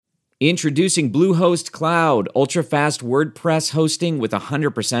Introducing Bluehost Cloud, ultra-fast WordPress hosting with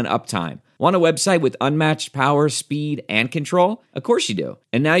 100% uptime. Want a website with unmatched power, speed, and control? Of course you do.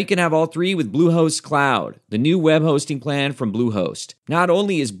 And now you can have all three with Bluehost Cloud, the new web hosting plan from Bluehost. Not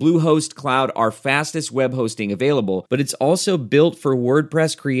only is Bluehost Cloud our fastest web hosting available, but it's also built for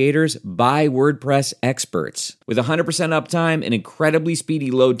WordPress creators by WordPress experts. With 100% uptime and incredibly speedy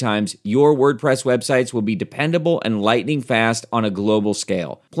load times, your WordPress websites will be dependable and lightning fast on a global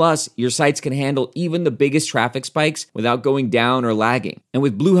scale. Plus, your sites can handle even the biggest traffic spikes without going down or lagging. And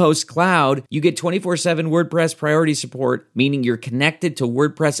with Bluehost Cloud, you get 24/7 WordPress priority support, meaning you're connected to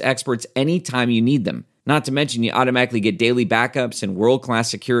WordPress experts anytime you need them. Not to mention, you automatically get daily backups and world-class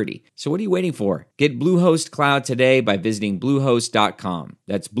security. So what are you waiting for? Get Bluehost Cloud today by visiting Bluehost.com.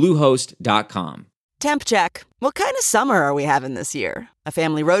 That's Bluehost.com. Temp check. What kind of summer are we having this year? A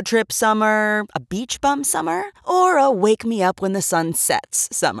family road trip summer? A beach bum summer? Or a wake me up when the sun sets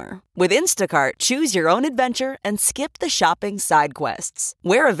summer? With Instacart, choose your own adventure and skip the shopping side quests.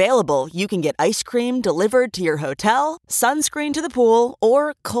 Where available, you can get ice cream delivered to your hotel, sunscreen to the pool,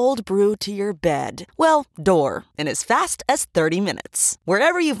 or cold brew to your bed. Well, door, in as fast as 30 minutes.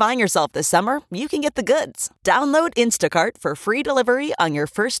 Wherever you find yourself this summer, you can get the goods. Download Instacart for free delivery on your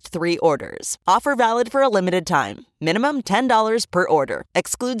first 3 orders. Offer valid for a limited time. Minimum $10 per order.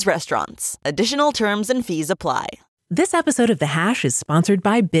 Excludes restaurants. Additional terms and fees apply. This episode of The Hash is sponsored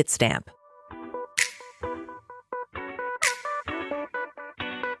by Bitstamp.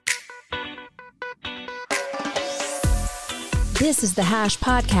 This is The Hash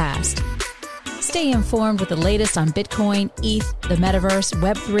Podcast. Stay informed with the latest on Bitcoin, ETH, the metaverse,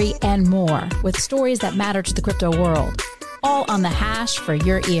 Web3, and more, with stories that matter to the crypto world. All on The Hash for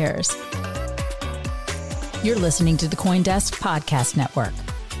your ears. You're listening to the CoinDesk Podcast Network.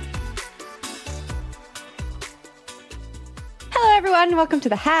 Hello, everyone. Welcome to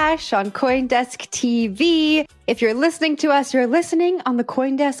The Hash on CoinDesk TV. If you're listening to us, you're listening on the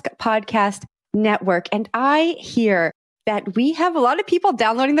CoinDesk Podcast Network. And I hear that we have a lot of people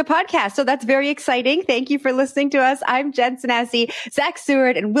downloading the podcast. So that's very exciting. Thank you for listening to us. I'm Jen Sanasi. Zach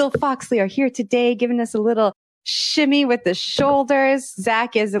Seward and Will Foxley are here today, giving us a little shimmy with the shoulders.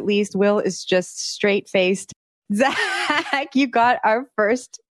 Zach is at least. Will is just straight-faced. Zach, you got our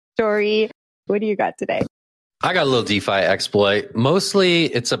first story. What do you got today? I got a little DeFi exploit. Mostly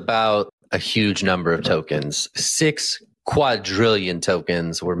it's about a huge number of tokens. 6 quadrillion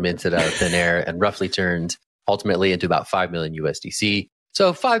tokens were minted out of thin air and roughly turned ultimately into about 5 million USDC.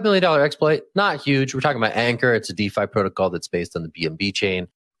 So $5 million exploit, not huge. We're talking about Ankr. It's a DeFi protocol that's based on the BNB chain,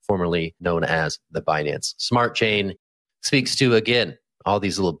 formerly known as the Binance Smart Chain. Speaks to, again, all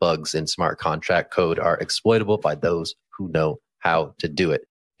these little bugs in smart contract code are exploitable by those who know how to do it.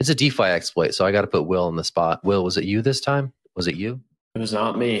 It's a DeFi exploit, so I got to put Will on the spot. Will, was it you this time? Was it you? It was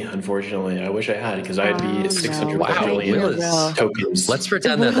not me, unfortunately. I wish I had, because I'd be 600 quadrillion tokens. Let's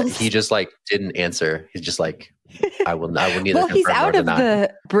pretend that he just didn't answer. He's just like, I will neither. Well, he's out of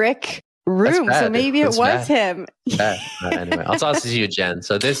the brick room, so maybe it was him. Anyway, I'll toss it to you, Jen.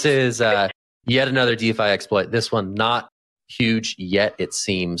 So this is yet another DeFi exploit. This one not huge yet, it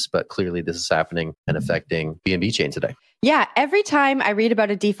seems, but clearly this is happening and affecting BNB chain today. Yeah, every time I read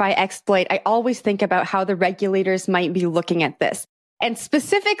about a DeFi exploit, I always think about how the regulators might be looking at this. And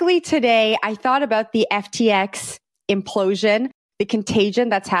specifically today, I thought about the FTX implosion, the contagion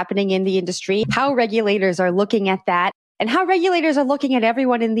that's happening in the industry, how regulators are looking at that, and how regulators are looking at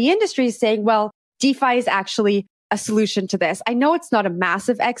everyone in the industry saying, well, DeFi is actually a solution to this. I know it's not a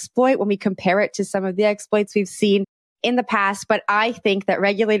massive exploit when we compare it to some of the exploits we've seen in the past, but I think that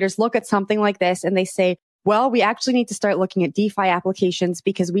regulators look at something like this and they say, well, we actually need to start looking at DeFi applications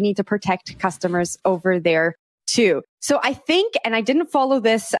because we need to protect customers over there too. So I think, and I didn't follow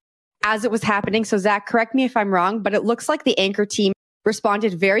this as it was happening, so Zach, correct me if I'm wrong, but it looks like the Ankr team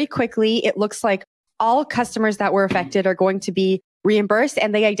responded very quickly. It looks like all customers that were affected are going to be reimbursed,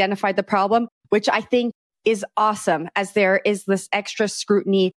 and they identified the problem, which I think is awesome, as there is this extra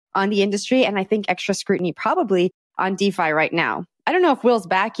scrutiny on the industry, and I think extra scrutiny probably on DeFi right now. I don't know if Will's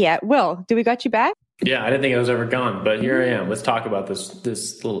back yet. Will, do we got you back? Yeah, I didn't think I was ever gone, but here I am. Let's talk about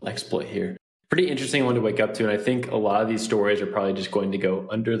this little exploit here. Pretty interesting one to wake up to, and I think a lot of these stories are probably just going to go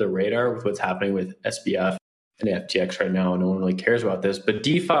under the radar with what's happening with SBF and FTX right now. No one really cares about this, but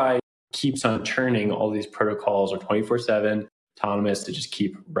DeFi keeps on churning. All these protocols are 24/7 autonomous to just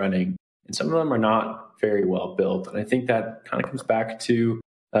keep running, and some of them are not very well built. And I think that kind of comes back to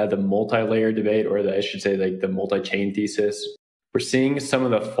the multi-layer debate, or I should say like the multi-chain thesis. We're seeing some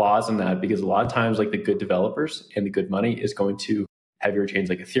of the flaws in that because a lot of times like the good developers and the good money is going to heavier chains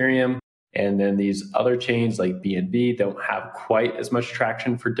like Ethereum, And then these other chains like BNB don't have quite as much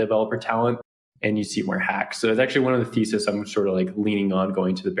traction for developer talent, and you see more hacks. So it's actually one of the thesis I'm sort of like leaning on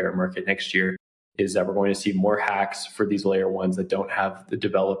going to the bear market next year, is that we're going to see more hacks for these layer ones that don't have the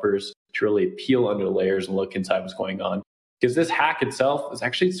developers to really peel under the layers and look inside what's going on. Because this hack itself is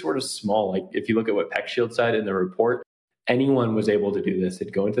actually sort of small. Like if you look at what PeckShield said in the report, anyone was able to do this.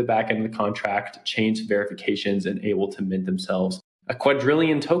 They'd go into the back end of the contract, change verifications, and able to mint themselves a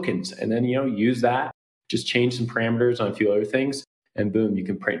quadrillion tokens. And then, use that, just change some parameters on a few other things, and boom, you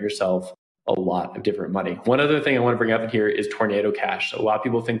can print yourself a lot of different money. One other thing I want to bring up here is Tornado Cash. A lot of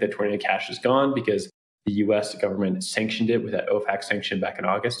people think that Tornado Cash is gone because the US government sanctioned it with that OFAC sanction back in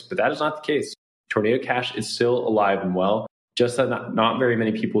August, but that is not the case. Tornado Cash is still alive and well, just that not very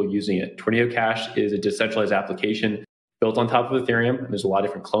many people are using it. Tornado Cash is a decentralized application built on top of Ethereum, and there's a lot of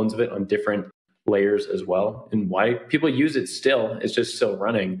different clones of it on different layers as well. And why people use it still, it's just still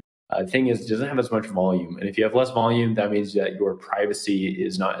running. The thing is, it doesn't have as much volume. And if you have less volume, that means that your privacy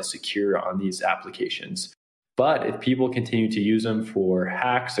is not as secure on these applications. But if people continue to use them for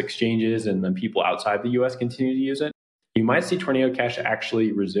hacks, exchanges, and then people outside the US continue to use it, you might see Tornado Cash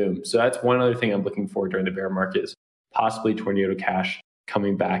actually resume. So that's one other thing I'm looking for during the bear market, is possibly Tornado Cash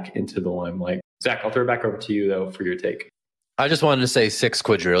coming back into the limelight. Zach, I'll throw it back over to you, though, for your take. I just wanted to say 6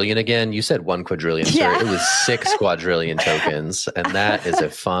 quadrillion again. You said 1 quadrillion, sir. Yeah. It was 6 quadrillion tokens. And that is a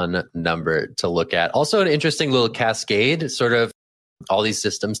fun number to look at. Also an interesting little cascade. Sort of all these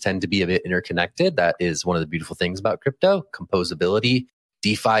systems tend to be a bit interconnected. That is one of the beautiful things about crypto. Composability,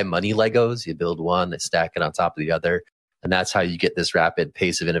 DeFi money Legos. You build one, they stack it on top of the other. And that's how you get this rapid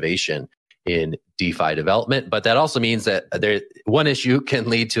pace of innovation in DeFi development. But that also means that one issue can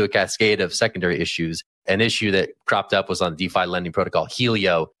lead to a cascade of secondary issues. An issue that cropped up was on DeFi lending protocol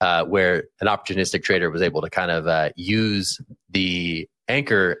Helio, where an opportunistic trader was able to kind of use the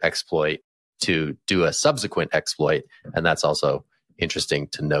Ankr exploit to do a subsequent exploit. And that's also interesting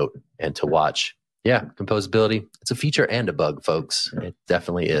to note and to watch. Yeah, composability. It's a feature and a bug, folks. It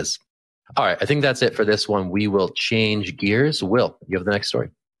definitely is. All right, I think that's it for this one. We will change gears. Will, you have the next story.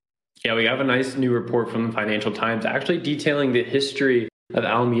 Yeah, we have a nice new report from the Financial Times actually detailing the history of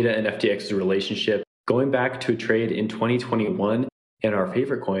Alameda and FTX's relationship, going back to a trade in 2021 and our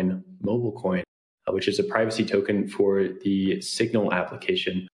favorite coin, Mobile Coin, which is a privacy token for the Signal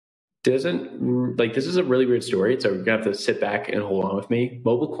application. This is a really weird story, so you're going to have to sit back and hold on with me.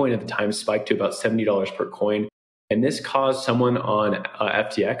 Mobile Coin at the time spiked to about $70 per coin, and this caused someone on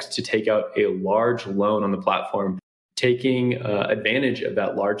FTX to take out a large loan on the platform, taking advantage of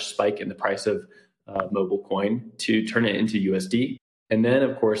that large spike in the price of Mobile Coin to turn it into USD. And then,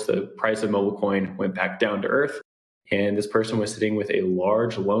 of course, the price of Mobile Coin went back down to earth. And this person was sitting with a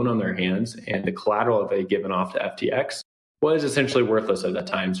large loan on their hands, and the collateral that they had given off to FTX was essentially worthless at that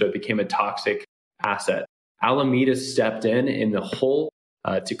time. So it became a toxic asset. Alameda stepped in the hole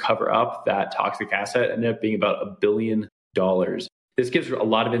to cover up that toxic asset, ended up being about $1 billion. This gives a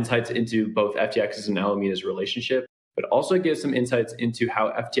lot of insights into both FTX's and Alameda's relationship, but also gives some insights into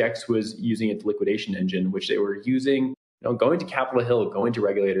how FTX was using its liquidation engine, which they were using, going to Capitol Hill, going to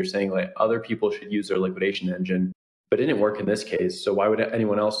regulators, saying like other people should use their liquidation engine, but it didn't work in this case. So why would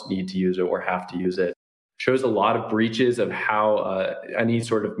anyone else need to use it or have to use it? Shows a lot of breaches of how any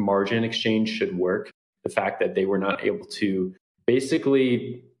sort of margin exchange should work. The fact that they were not able to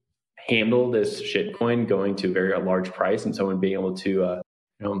basically handle this shitcoin going to a very large price and someone being able to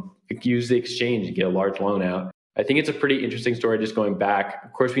use the exchange and get a large loan out. I think it's a pretty interesting story just going back.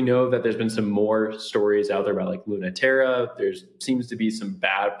 Of course, we know that there's been some more stories out there about like Lunaterra. There seems to be some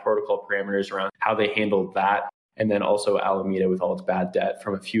bad protocol parameters around how they handled that. And then also Alameda with all its bad debt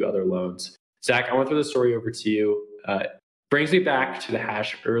from a few other loans. Zach, I want to throw the story over to you. Brings me back to the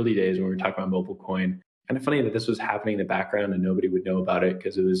Hash early days when we were talking about Mobile Coin. Kind of funny that this was happening in the background and nobody would know about it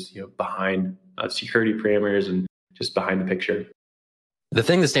because it was behind security parameters and just behind the picture. The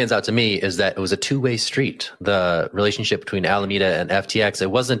thing that stands out to me is that it was a two-way street, the relationship between Alameda and FTX.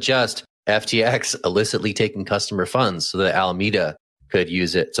 It wasn't just FTX illicitly taking customer funds so that Alameda could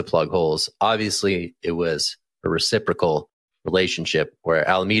use it to plug holes. Obviously, it was a reciprocal relationship where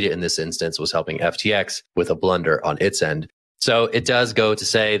Alameda in this instance was helping FTX with a blunder on its end. So it does go to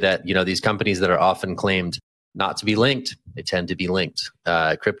say that, these companies that are often claimed not to be linked, they tend to be linked.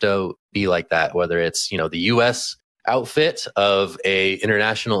 Crypto be like that, whether it's, the US outfit of a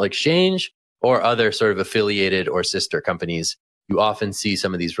international exchange or other sort of affiliated or sister companies. You often see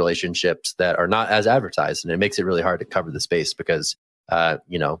some of these relationships that are not as advertised, and it makes it really hard to cover the space because,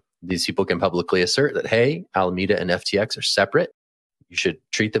 these people can publicly assert that, hey, Alameda and FTX are separate. You should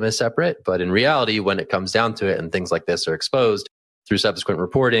treat them as separate. But in reality, when it comes down to it and things like this are exposed, through subsequent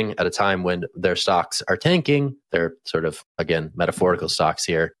reporting at a time when their stocks are tanking. They're sort of, again, metaphorical stocks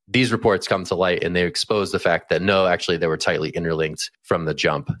here. These reports come to light and they expose the fact that no, actually, they were tightly interlinked from the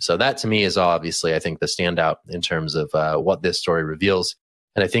jump. So that to me is obviously, I think, the standout in terms of what this story reveals.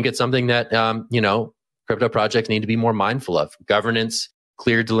 And I think it's something that, crypto projects need to be more mindful of. Governance,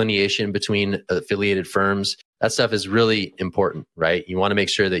 clear delineation between affiliated firms. That stuff is really important, right? You want to make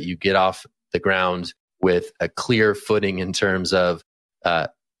sure that you get off the ground with a clear footing in terms of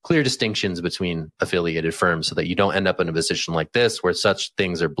clear distinctions between affiliated firms so that you don't end up in a position like this where such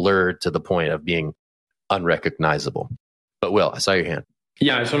things are blurred to the point of being unrecognizable. But Will, I saw your hand.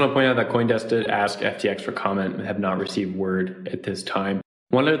 Yeah, I just want to point out that CoinDesk did ask FTX for comment and have not received word at this time.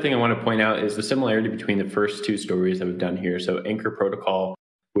 One other thing I want to point out is the similarity between the first two stories that we've done here. So Ankr protocol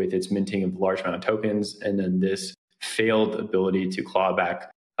with its minting of large amount of tokens, and then this failed ability to claw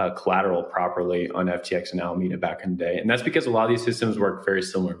back collateral properly on FTX and Alameda back in the day. And that's because a lot of these systems work very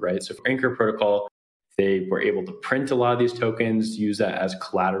similar, right? So for Ankr protocol, they were able to print a lot of these tokens, use that as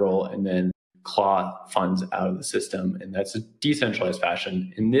collateral, and then claw funds out of the system. And that's a decentralized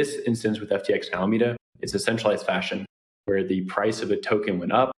fashion. In this instance with FTX and Alameda, it's a centralized fashion where the price of a token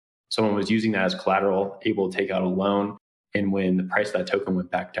went up. Someone was using that as collateral, able to take out a loan. And when the price of that token went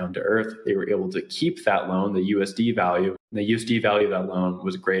back down to earth, they were able to keep that loan, the USD value. And the USD value of that loan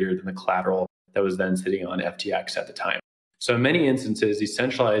was greater than the collateral that was then sitting on FTX at the time. So in many instances, these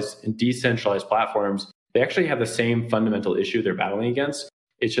centralized and decentralized platforms, they actually have the same fundamental issue they're battling against.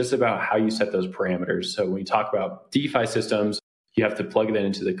 It's just about how you set those parameters. So when you talk about DeFi systems, you have to plug that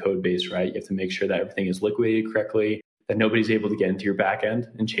into the code base, right? You have to make sure that everything is liquidated correctly, that nobody's able to get into your back end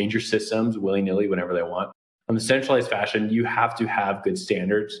and change your systems willy-nilly whenever they want. On the centralized fashion, you have to have good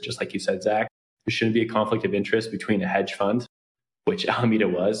standards, just like you said, Zach. There shouldn't be a conflict of interest between a hedge fund, which Alameda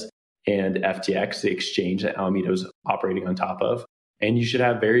was, and FTX, the exchange that Alameda was operating on top of. And you should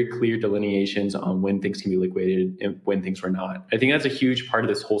have very clear delineations on when things can be liquidated and when things were not. I think that's a huge part of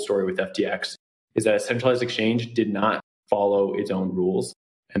this whole story with FTX, is that a centralized exchange did not follow its own rules.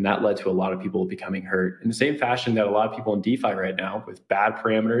 And that led to a lot of people becoming hurt. In the same fashion that a lot of people in DeFi right now with bad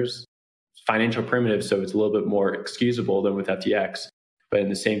parameters, financial primitives, so it's a little bit more excusable than with FTX. But in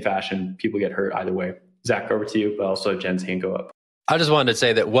the same fashion, people get hurt either way. Zach, over to you, but also Jen's hand go up. I just wanted to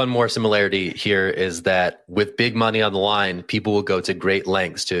say that one more similarity here is that with big money on the line, people will go to great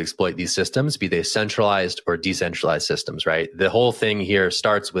lengths to exploit these systems, be they centralized or decentralized systems, right? The whole thing here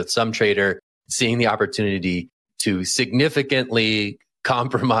starts with some trader seeing the opportunity to significantly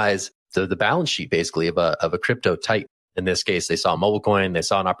compromise the balance sheet, basically, of a crypto type. In this case, they saw a mobile coin, they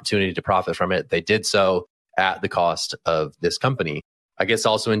saw an opportunity to profit from it. They did so at the cost of this company. I guess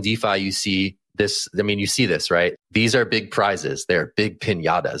also in DeFi, you see this, you see this, right? These are big prizes. They're big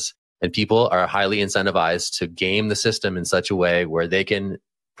piñatas. And people are highly incentivized to game the system in such a way where they can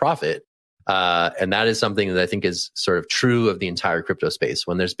profit. And that is something that I think is sort of true of the entire crypto space.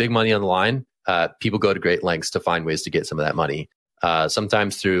 When there's big money on the line, people go to great lengths to find ways to get some of that money.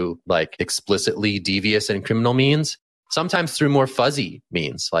 Sometimes through like explicitly devious and criminal means, sometimes through more fuzzy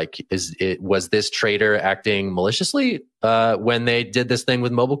means. Like, was this trader acting maliciously when they did this thing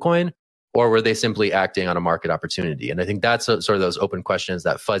with MobileCoin? Or were they simply acting on a market opportunity? And I think that's sort of those open questions,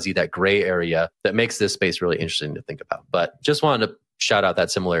 that fuzzy, that gray area that makes this space really interesting to think about. But just wanted to shout out that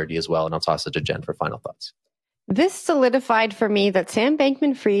similarity as well. And I'll toss it to Jen for final thoughts. This solidified for me that Sam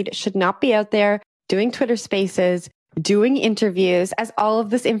Bankman-Fried should not be out there doing Twitter spaces, doing interviews, as all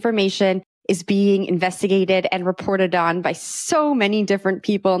of this information is being investigated and reported on by so many different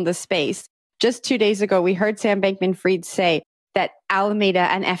people in the space. Just 2 days ago, we heard Sam Bankman-Fried say that Alameda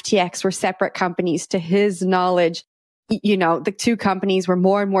and FTX were separate companies. To his knowledge, the two companies were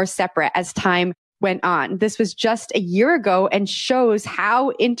more and more separate as time went on. This was just a year ago and shows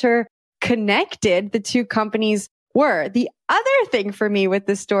how interconnected the two companies were. The other thing for me with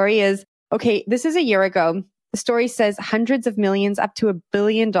this story is, okay, this is a year ago. The story says hundreds of millions, up to $1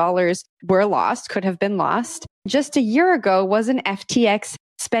 billion were lost, could have been lost. Just a year ago, wasn't FTX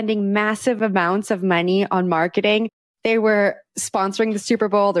spending massive amounts of money on marketing? They were sponsoring the Super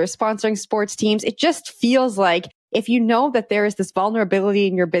Bowl. They're sponsoring sports teams. It just feels like if you know that there is this vulnerability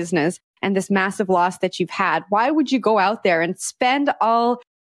in your business and this massive loss that you've had, why would you go out there and spend all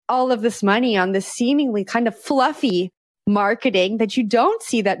of this money on this seemingly kind of fluffy marketing that you don't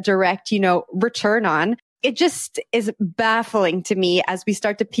see that direct, return on? It just is baffling to me as we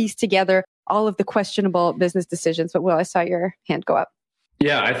start to piece together all of the questionable business decisions. But Will, I saw your hand go up.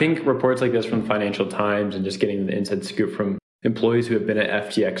 Yeah, I think reports like this from the Financial Times and just getting the inside scoop from employees who have been at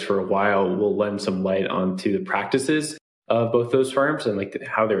FTX for a while will lend some light onto the practices of both those firms and like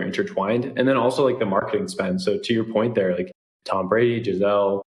how they're intertwined. And then also like the marketing spend. So to your point there, like Tom Brady,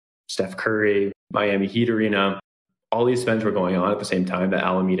 Giselle, Steph Curry, Miami Heat Arena. All these spends were going on at the same time that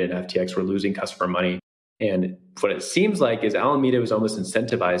Alameda and FTX were losing customer money. And what it seems like is Alameda was almost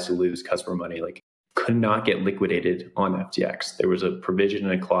incentivized to lose customer money, like could not get liquidated on FTX. There was a provision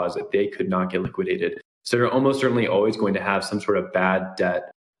and a clause that they could not get liquidated. So they're almost certainly always going to have some sort of bad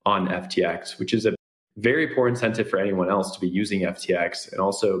debt on FTX, which is a very poor incentive for anyone else to be using FTX, and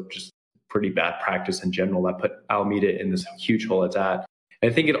also just pretty bad practice in general that put Alameda in this huge hole it's at.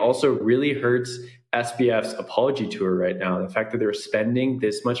 And I think it also really hurts SBF's apology tour right now. The fact that they were spending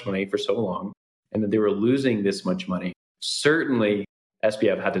this much money for so long and that they were losing this much money. Certainly,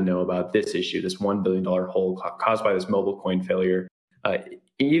 SBF had to know about this issue, this $1 billion hole caused by this mobile coin failure.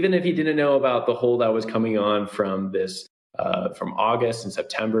 Even if he didn't know about the hole that was coming on from this, from August and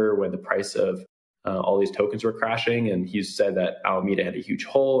September when the price of all these tokens were crashing, and he said that Alameda had a huge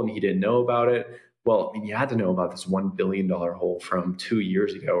hole and he didn't know about it. Well, I mean, you had to know about this $1 billion hole from 2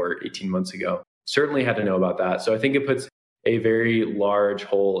 years ago or 18 months ago. Certainly had to know about that. So I think it puts a very large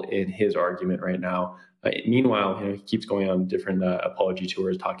hole in his argument right now. Meanwhile, he keeps going on different apology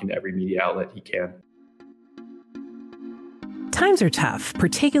tours, talking to every media outlet he can. Times are tough,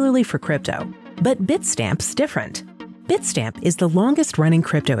 particularly for crypto, but Bitstamp's different. Bitstamp is the longest running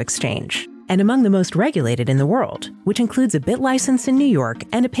crypto exchange and among the most regulated in the world, which includes a Bit license in New York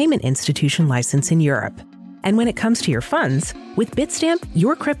and a payment institution license in Europe. And when it comes to your funds, with Bitstamp,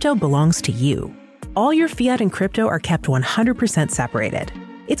 your crypto belongs to you. All your fiat and crypto are kept 100% separated.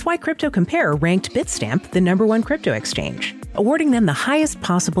 It's why Crypto Compare ranked Bitstamp the #1 crypto exchange, awarding them the highest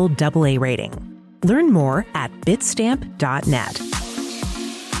possible AA rating. Learn more at bitstamp.net.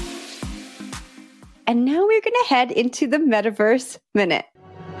 And now we're going to head into the Metaverse Minute.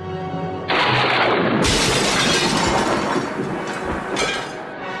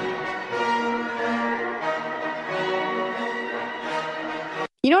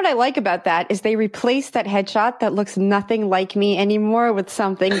 You know what I like about that is they replaced that headshot that looks nothing like me anymore with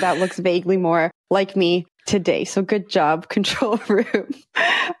something that looks vaguely more like me today. So good job, control room.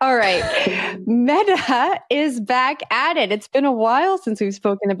 All right. Meta is back at it. It's been a while since we've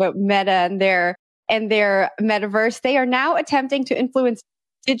spoken about Meta and their metaverse. They are now attempting to influence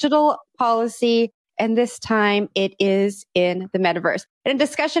digital policy, and this time it is in the metaverse. In a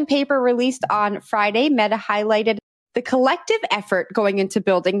discussion paper released on Friday, Meta highlighted the collective effort going into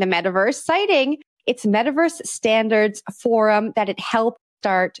building the metaverse, citing its Metaverse Standards Forum that it helped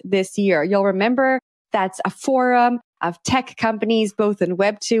start this year. You'll remember that's a forum of tech companies, both in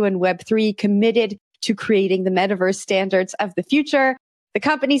Web 2 and Web 3, committed to creating the metaverse standards of the future. The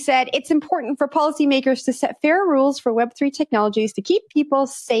company said it's important for policymakers to set fair rules for Web 3 technologies to keep people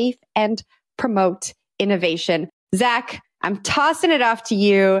safe and promote innovation. Zach, I'm tossing it off to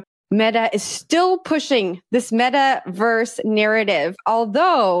you. Meta is still pushing this metaverse narrative,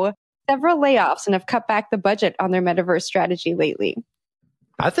 although several layoffs and have cut back the budget on their metaverse strategy lately.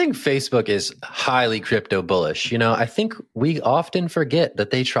 I think Facebook is highly crypto bullish. I think we often forget that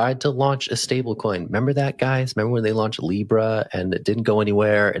they tried to launch a stablecoin. Remember that, guys? Remember when they launched Libra and it didn't go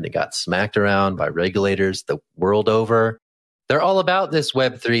anywhere and it got smacked around by regulators the world over? They're all about this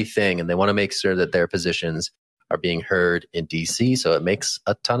Web3 thing, and they want to make sure that their positions are being heard in DC. So it makes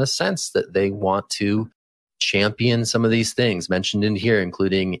a ton of sense that they want to champion some of these things mentioned in here,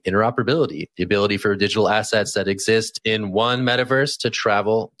 including interoperability, the ability for digital assets that exist in one metaverse to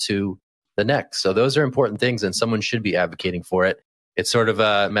travel to the next. So those are important things, and someone should be advocating for it. It's sort of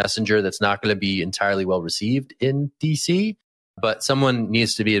a messenger that's not going to be entirely well received in DC, but someone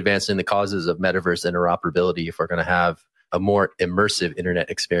needs to be advancing the causes of metaverse interoperability if we're going to have a more immersive internet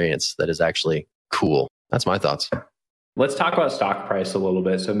experience that is actually cool. That's my thoughts. Let's talk about stock price a little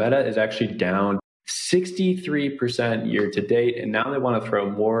bit. So Meta is actually down 63% year to date, and now they want to throw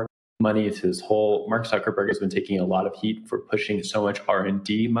more money into this hole. Mark Zuckerberg has been taking a lot of heat for pushing so much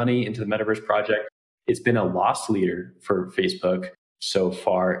R&D money into the Metaverse project. It's been a loss leader for Facebook so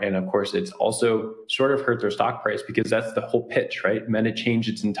far. And of course, it's also sort of hurt their stock price because that's the whole pitch, right? Meta changed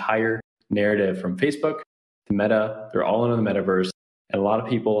its entire narrative from Facebook to Meta. They're all in on the Metaverse. And a lot of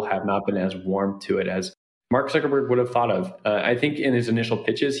people have not been as warm to it as Mark Zuckerberg would have thought of. I think in his initial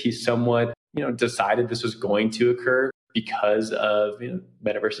pitches, he somewhat, decided this was going to occur because of,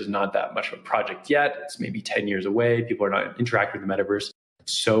 Metaverse is not that much of a project yet. It's maybe 10 years away. People are not interacting with the Metaverse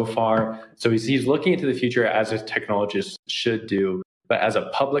so far. So he's looking into the future as a technologist should do. But as a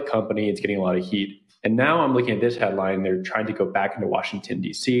public company, it's getting a lot of heat. And now I'm looking at this headline. They're trying to go back into Washington,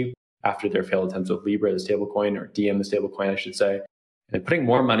 D.C. after their failed attempts with Libra, the stablecoin, or DM, the stablecoin, I should say. And they're putting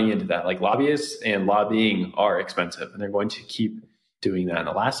more money into that. Like, lobbyists and lobbying are expensive, and they're going to keep doing that. And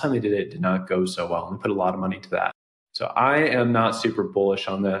the last time they did it did not go so well. And they put a lot of money into that. So I am not super bullish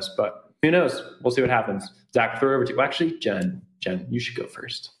on this, but who knows? We'll see what happens. Zach, throw it over to you. Well, actually, Jen, you should go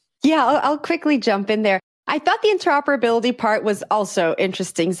first. Yeah, I'll quickly jump in there. I thought the interoperability part was also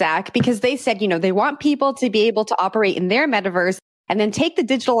interesting, Zach, because they said, they want people to be able to operate in their metaverse and then take the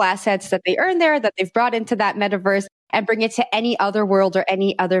digital assets that they earn there, that they've brought into that metaverse, and bring it to any other world or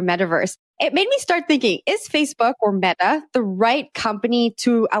any other metaverse. It made me start thinking, is Facebook or Meta the right company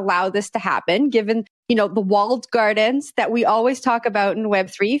to allow this to happen, given, the walled gardens that we always talk about in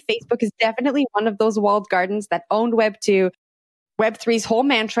Web3? Facebook is definitely one of those walled gardens that owned Web2. Web3's whole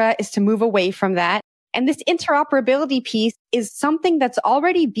mantra is to move away from that. And this interoperability piece is something that's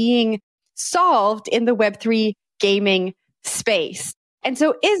already being solved in the Web3 gaming space. And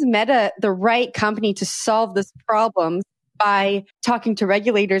so is Meta the right company to solve this problem by talking to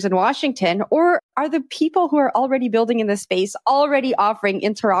regulators in Washington? Or are the people who are already building in this space already offering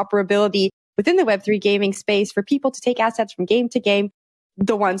interoperability within the Web3 gaming space for people to take assets from game to game,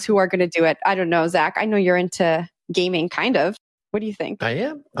 the ones who are going to do it? I don't know, Zach. I know you're into gaming, kind of. What do you think? I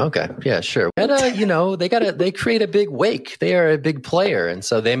am. Okay. Yeah, sure. Meta, they create a big wake. They are a big player. And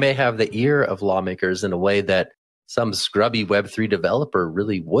so they may have the ear of lawmakers in a way that some scrubby Web3 developer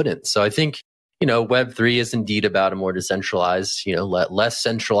really wouldn't. So I think, Web3 is indeed about a more decentralized, less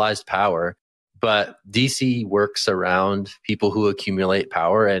centralized power. But DC works around people who accumulate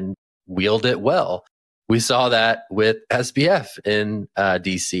power and wield it well. We saw that with SBF in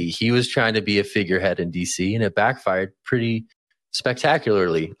DC. He was trying to be a figurehead in DC and it backfired pretty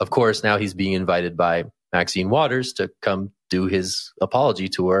spectacularly. Of course, now he's being invited by Maxine Waters to come do his apology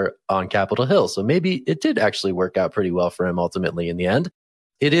tour on Capitol Hill. So maybe it did actually work out pretty well for him ultimately in the end.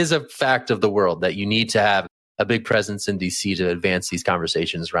 It is a fact of the world that you need to have a big presence in DC to advance these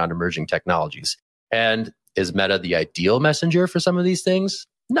conversations around emerging technologies. And is Meta the ideal messenger for some of these things?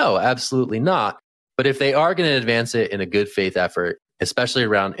 No, absolutely not. But if they are going to advance it in a good faith effort, especially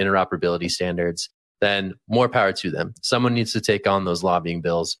around interoperability standards, then more power to them. Someone needs to take on those lobbying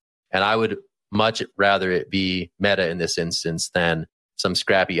bills. And I would much rather it be Meta in this instance than some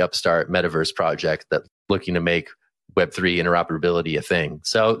scrappy upstart metaverse project that's looking to make Web3 interoperability a thing.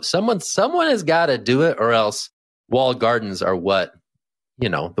 So someone has got to do it, or else walled gardens are what,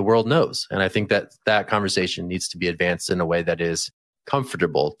 the world knows. And I think that conversation needs to be advanced in a way that is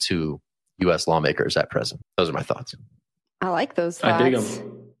comfortable to U.S. lawmakers at present. Those are my thoughts. I like those thoughts. I dig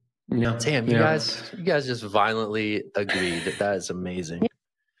them. Yeah. Damn, you guys just violently agreed. That is amazing.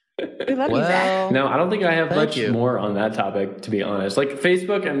 We love you, Zach. No, I don't think I have much more on that topic, to be honest. Like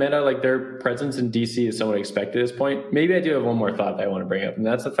Facebook and Meta, their presence in DC is somewhat expected at this point. Maybe I do have one more thought that I want to bring up, and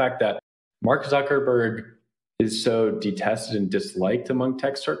that's the fact that Mark Zuckerberg is so detested and disliked among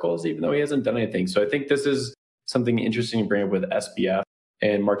tech circles, even though he hasn't done anything. So I think this is something interesting to bring up with SBF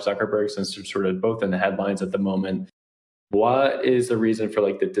and Mark Zuckerberg, since they're sort of both in the headlines at the moment. What is the reason for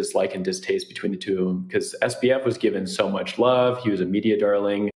the dislike and distaste between the two of them? Because SBF was given so much love. He was a media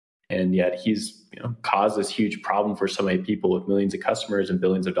darling. And yet he's caused this huge problem for so many people with millions of customers and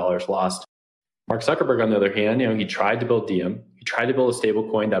billions of dollars lost. Mark Zuckerberg, on the other hand, he tried to build Diem. He tried to build a stable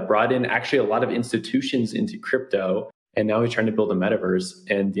coin that brought in actually a lot of institutions into crypto. And now he's trying to build a metaverse.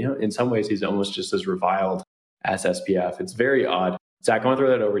 And in some ways, he's almost just as reviled as SBF. It's very odd. Zach, I want to throw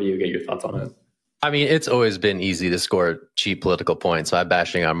that over to you, get your thoughts on it. I mean, it's always been easy to score cheap political points by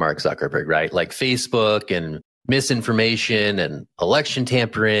bashing on Mark Zuckerberg, right? Like Facebook and misinformation and election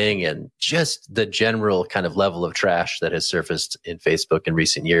tampering and just the general kind of level of trash that has surfaced in Facebook in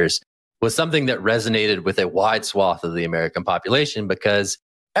recent years was something that resonated with a wide swath of the American population because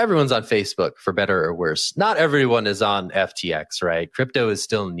everyone's on Facebook, for better or worse. Not everyone is on FTX, right? Crypto is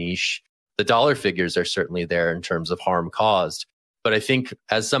still niche. The dollar figures are certainly there in terms of harm caused. But I think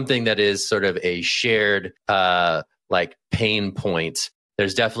as something that is sort of a shared pain point,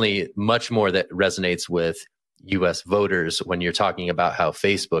 there's definitely much more that resonates with US voters when you're talking about how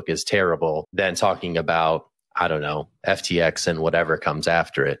Facebook is terrible than talking about, I don't know, FTX and whatever comes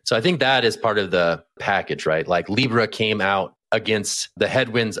after it. So I think that is part of the package, right? Like Libra came out against the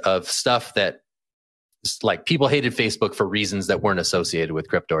headwinds of stuff that people hated Facebook for reasons that weren't associated with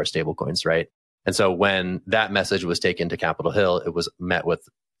crypto or stablecoins, right? And so when that message was taken to Capitol Hill, it was met with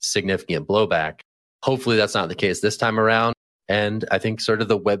significant blowback. Hopefully that's not the case this time around. And I think sort of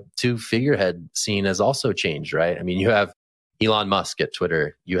the Web2 figurehead scene has also changed, right? I mean, you have Elon Musk at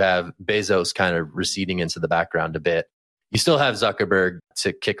Twitter. You have Bezos kind of receding into the background a bit. You still have Zuckerberg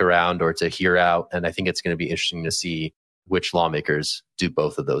to kick around or to hear out. And I think it's going to be interesting to see which lawmakers do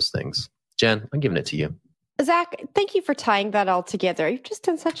both of those things. Jen, I'm giving it to you. Zach, thank you for tying that all together. You've just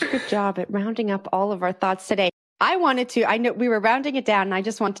done such a good job at rounding up all of our thoughts today. I know we were rounding it down, and I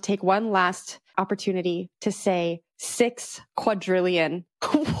just want to take one last opportunity to say, 6 quadrillion.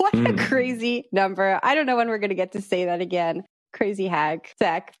 What a crazy number. I don't know when we're going to get to say that again. Crazy hack.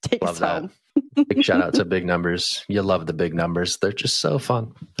 Zach, take us home. Big shout out to big numbers. You love the big numbers. They're just so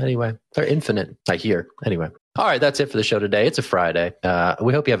fun. Anyway, they're infinite, I hear. Anyway. All right, that's it for the show today. It's a Friday.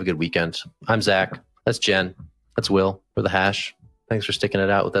 We hope you have a good weekend. I'm Zach. That's Jen. That's Will. We're the Hash. Thanks for sticking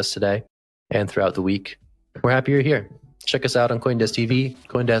it out with us today and throughout the week. We're happy you're here. Check us out on CoinDesk TV.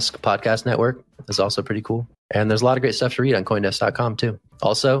 CoinDesk Podcast Network is also pretty cool. And there's a lot of great stuff to read on CoinDesk.com too.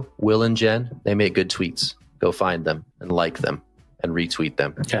 Also, Will and Jen, they make good tweets. Go find them and like them and retweet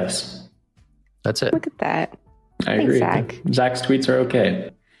them. Yes. That's it. Look at that. I agree. Zach. Zach's tweets are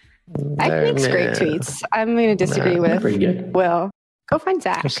okay. Zach makes great tweets. I'm going to disagree with pretty good. Will. Go find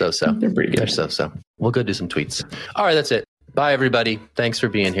Zach. They're so-so. They're pretty good. They're so-so. We'll go do some tweets. All right, that's it. Bye, everybody. Thanks for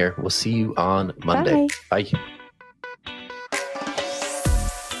being here. We'll see you on Monday. Bye.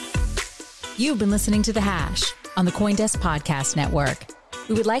 You've been listening to The Hash on the CoinDesk Podcast Network.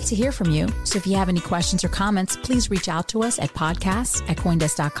 We would like to hear from you, so if you have any questions or comments, please reach out to us at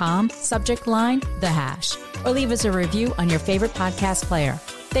podcasts@coindesk.com, subject line, The Hash, or leave us a review on your favorite podcast player.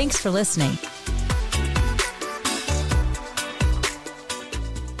 Thanks for listening.